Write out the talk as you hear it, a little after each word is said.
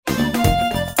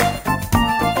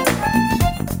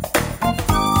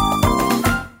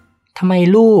ทำไม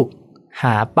ลูกห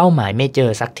าเป้าหมายไม่เจอ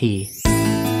สักที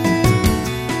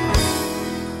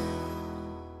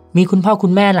มีคุณพ่อคุ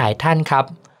ณแม่หลายท่านครับ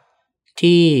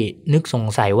ที่นึกสง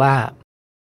สัยว่า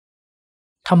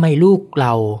ทำไมลูกเร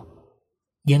า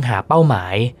ยังหาเป้าหมา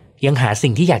ยยังหาสิ่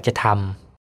งที่อยากจะท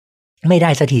ำไม่ได้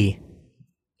สักที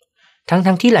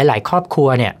ทั้งที่หลายๆครอบครัว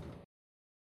เนี่ย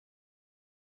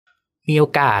มีโอ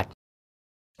กาส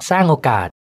สร้างโอกาส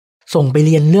ส่งไปเ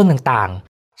รียนเรื่องต่าง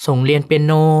ๆส่งเรียนเปีย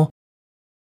โน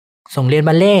ส่งเรียน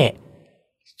บัลเล่ต์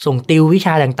ส่งติววิช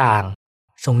าต่าง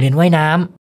ๆส่งเรียนว่ายน้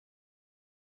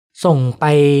ำส่งไป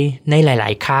ในหลา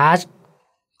ยๆคลาส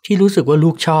ที่รู้สึกว่าลู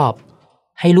กชอบ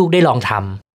ให้ลูกได้ลองท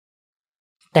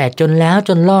ำแต่จนแล้วจ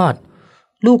นรอด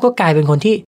ลูกก็กลายเป็นคน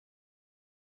ที่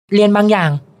เรียนบางอย่าง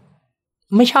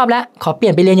ไม่ชอบแล้วขอเปลี่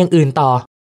ยนไปเรียนอย่างอื่นต่อ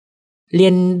เรีย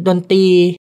นดนตรี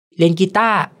เรียนกีตา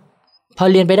ร์พอ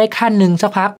เรียนไปได้ขั้นหนึ่งสั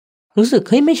กพักรู้สึก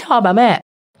เฮ้ยไม่ชอบอะแม่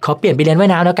ขอเปลี่ยนไปเรียนว่า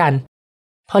ยน้ำแล้วกัน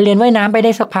พอเรียนว่ายน้ำไปไ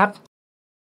ด้สักพัก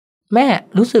แม่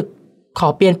รู้สึกขอ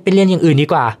เปลี่ยนไปเรียนอย่างอื่นดี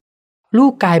กว่าลู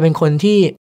กกลายเป็นคนที่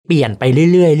เปลี่ยนไป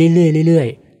เรื่อยๆเรื่อยๆเรื่อย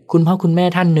ๆคุณพ่อคุณแม่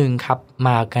ท่านหนึ่งครับม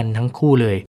ากันทั้งคู่เล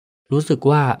ยรู้สึก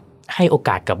ว่าให้โอก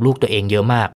าสกับลูกตัวเองเยอะ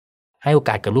มากให้โอก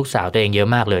าสกับลูกสาวตัวเองเยอะ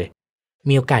มากเลย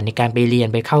มีโอกาสในการไปเรียน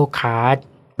ไปเข้าคลาส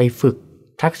ไปฝึก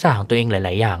ทักษะของตัวเองหล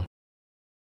ายๆอย่าง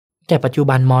แต่ปัจจุ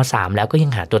บันม.3 แล้วก็ยั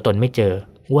งหาตัวตนไม่เจอ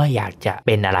ว่าอยากจะเ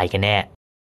ป็นอะไรกันแน่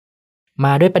ม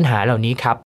าด้วยปัญหาเหล่านี้ค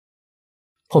รับ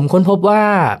ผมค้นพบว่า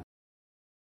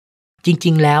จ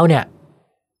ริงๆแล้วเนี่ย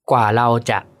กว่าเรา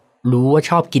จะรู้ว่า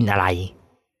ชอบกินอะไร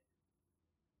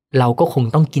เราก็คง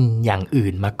ต้องกินอย่างอื่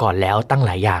นมาก่อนแล้วตั้งห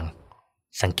ลายอย่าง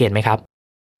สังเกตไหมครับ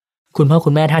คุณพ่อคุ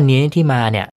ณแม่ท่านนี้ที่มา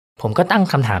เนี่ยผมก็ตั้ง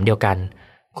คำถามเดียวกัน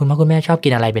คุณพ่อคุณแม่ชอบกิ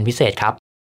นอะไรเป็นพิเศษครับ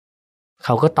เข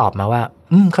าก็ตอบมาว่า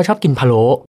เขาชอบกินพะโล้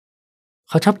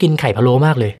เขาชอบกินไข่พะโล้ม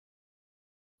ากเลย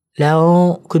แล้ว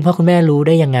คุณพ่อคุณแม่รู้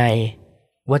ได้ยังไง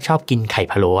ว่าชอบกินไข่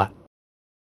พะโล้อะ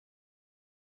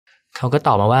เขาก็ต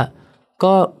อบมาว่า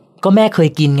ก็แม่เคย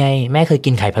กินไงแม่เคย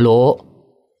กินไข่พะโล้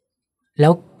แล้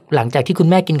วหลังจากที่คุณ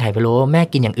แม่กินไข่พะโล้แม่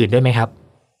กินอย่างอื่นด้วยไหมครับ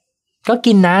ก็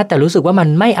กินนะแต่รู้สึกว่ามัน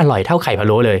ไม่อร่อยเท่าไข่พะโ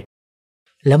ล้เลย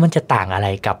แล้วมันจะต่างอะไร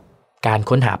กับการ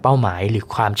ค้นหาเป้าหมายหรือ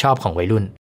ความชอบของวัยรุ่น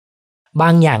บา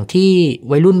งอย่างที่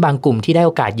วัยรุ่นบางกลุ่มที่ได้โ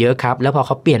อกาสเยอะครับแล้วพอเข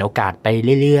าเปลี่ยนโอกาสไป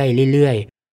เรื่อยๆเรื่อย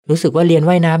ๆรู้สึกว่าเรียน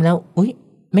ว่ายน้ำแล้ว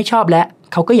ไม่ชอบแล้ว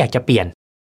เขาก็อยากจะเปลี่ยน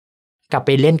กลับไ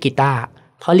ปเล่นกีตาร์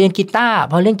พอเล่นกีตา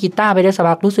ร์ไปได้สัก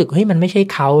พักรู้สึกเฮ้ยมันไม่ใช่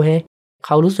เข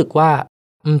ารู้สึกว่า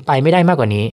ไปไม่ได้มากกว่า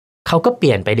นี้เขาก็เป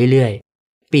ลี่ยนไปเรื่อย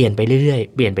ๆเปลี่ยนไปเรื่อย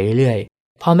ๆเปลี่ยนไปเรื่อย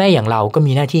ๆพ่อแม่อย่างเราก็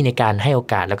มีหน้าที่ในการให้โอ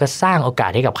กาสแล้วก็สร้างโอกา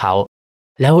สให้กับเขา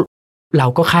แล้วเรา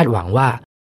ก็คาดหวังว่า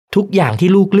ทุกอย่างที่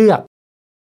ลูกเลือก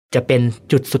จะเป็น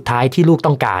จุดสุดท้ายที่ลูก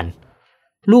ต้องการ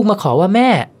ลูกมาขอว่าแม่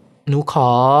หนูขอ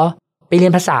ไปเรีย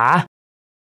นภาษา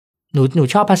หนู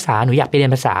ชอบภาษาหนูอยากไปเรีย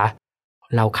นภาษา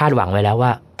เราคาดหวังไว้แล้วว่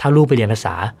าถ้าลูกไปเรียนภา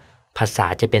ษา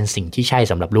จะเป็นสิ่งที่ใช่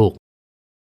สำหรับลูก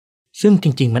ซึ่งจ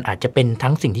ริงๆมันอาจจะเป็น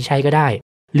ทั้งสิ่งที่ใช่ก็ได้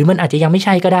หรือมันอาจจะยังไม่ใ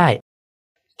ช่ก็ได้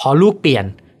พอลูกเปลี่ยน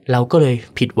เราก็เลย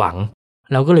ผิดหวัง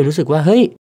เราก็เลยรู้สึกว่าเฮ้ย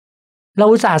เรา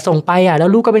อุตส่าห์ส่งไปแล้ว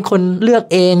ลูกก็เป็นคนเลือก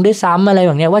เองด้วยซ้ำอะไรแ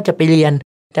บบนี้ว่าจะไปเรียน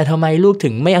แต่ทำไมลูกถึ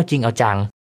งไม่เอาจริงเอาจัง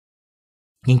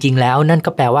จริงๆแล้วนั่น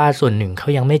ก็แปลว่าส่วนหนึ่งเขา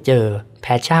ยังไม่เจอแพ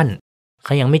ชชั่นเข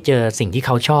ายังไม่เจอสิ่งที่เข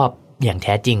าชอบอย่างแ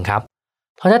ท้จริงครับ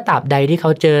เพราะถ้าตราบใดที่เข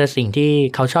าเจอสิ่งที่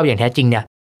เขาชอบอย่างแท้จริงเนี่ย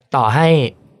ต่อใ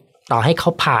ห้เขา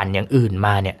ผ่านอย่างอื่นม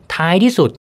าเนี่ยท้ายที่สุด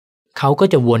เขาก็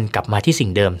จะวนกลับมาที่สิ่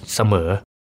งเดิมเสมอ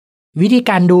วิธี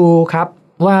การดูครับ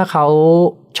ว่าเขา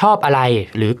ชอบอะไร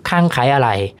หรือคลั่งไคล้อะไร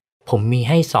ผมมี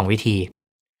ให้2วิธี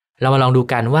เรามาลองดู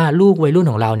กันว่าลูกวัยรุ่น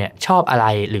ของเราเนี่ยชอบอะไร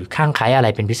หรือคลั่งไคล้อะไร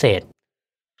เป็นพิเศษ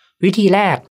วิธีแร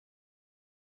ก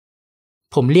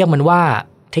ผมเรียกมันว่า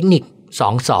เทคนิค2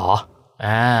ส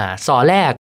สอแร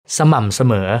กสม่ำเส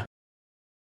มอ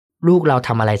ลูกเราท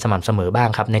ำอะไรสม่ำเสมอบ้าง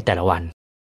ครับในแต่ละวัน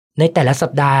ในแต่ละสั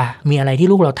ปดาห์มีอะไรที่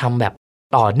ลูกเราทำแบบ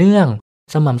ต่อเนื่อง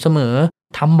สม่ำเสมอ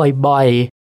ทำบ่อย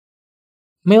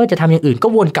ๆไม่ว่าจะทำอย่างอื่นก็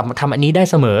วนกลับมาทำอันนี้ได้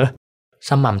เสมอ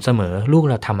สม่ำเสมอลูก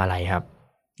เราทำอะไรครับ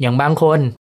อย่างบางคน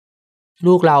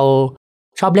ลูกเรา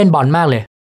ชอบเล่นบอลมากเลย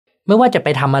ไม่ว่าจะไป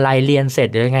ทำอะไรเรียนเสร็จ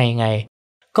หรือไง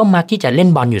ก็มักที่จะเล่น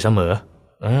บอลอยู่เสมอ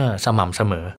สม่ำเส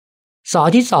มอสอ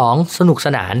ที่2สนุกส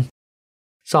นาน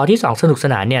สอที่2สนุกส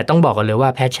นานเนี่ยต้องบอกกันเลยว่า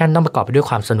แพชชั่นต้องประกอบไปด้วย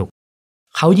ความสนุก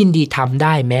เขายินดีทำไ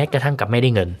ด้แม้กระทั่งกับไม่ได้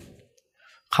เงิน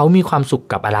เขามีความสุข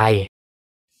กับอะไร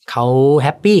เขาแฮ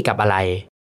ปปี้กับอะไร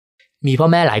มีพ่อ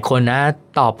แม่หลายคนนะ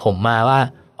ตอบผมมาว่า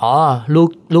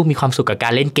ลูกมีความสุขกับกา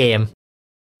รเล่นเกม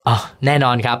แน่น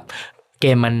อนครับเก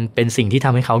มมันเป็นสิ่งที่ท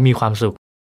ำให้เขามีความสุข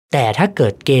แต่ถ้าเกิ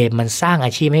ดเกมมันสร้างอ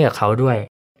าชีพให้กับเขาด้วย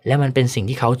และมันเป็นสิ่ง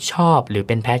ที่เขาชอบหรือเ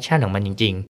ป็นแพชชั่นของมันจริ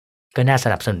งๆก็น่าส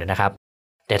นับสนุนนะครับ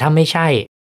แต่ถ้าไม่ใช่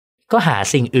ก็หา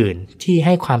สิ่งอื่นที่ใ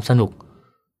ห้ความสนุก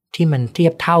ที่มันเทีย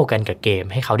บเท่ากันกับเกม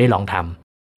ให้เขาได้ลองท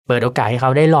ำเปิดโอกาสให้เข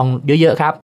าได้ลองเยอะๆค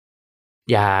รับ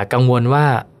อย่ากังวลว่า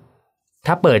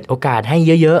ถ้าเปิดโอกาสให้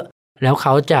เยอะๆแล้วเข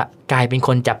าจะกลายเป็นค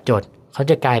นจับจดเขา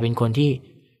จะกลายเป็นคนที่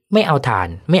ไม่เอาฐาน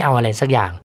ไม่เอาอะไรสักอย่า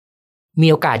งมี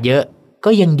โอกาสเยอะก็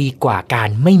ยังดีกว่าการ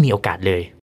ไม่มีโอกาสเลย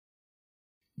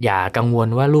อย่ากังวล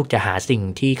ว่าลูกจะหาสิ่ง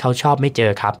ที่เขาชอบไม่เจ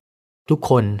อครับทุก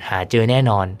คนหาเจอแน่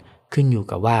นอนขึ้นอยู่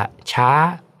กับว่าช้า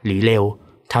หรือเร็ว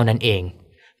เท่านั้นเอง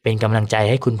เป็นกำลังใจ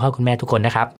ให้คุณพ่อคุณแม่ทุกคนน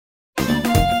ะครับ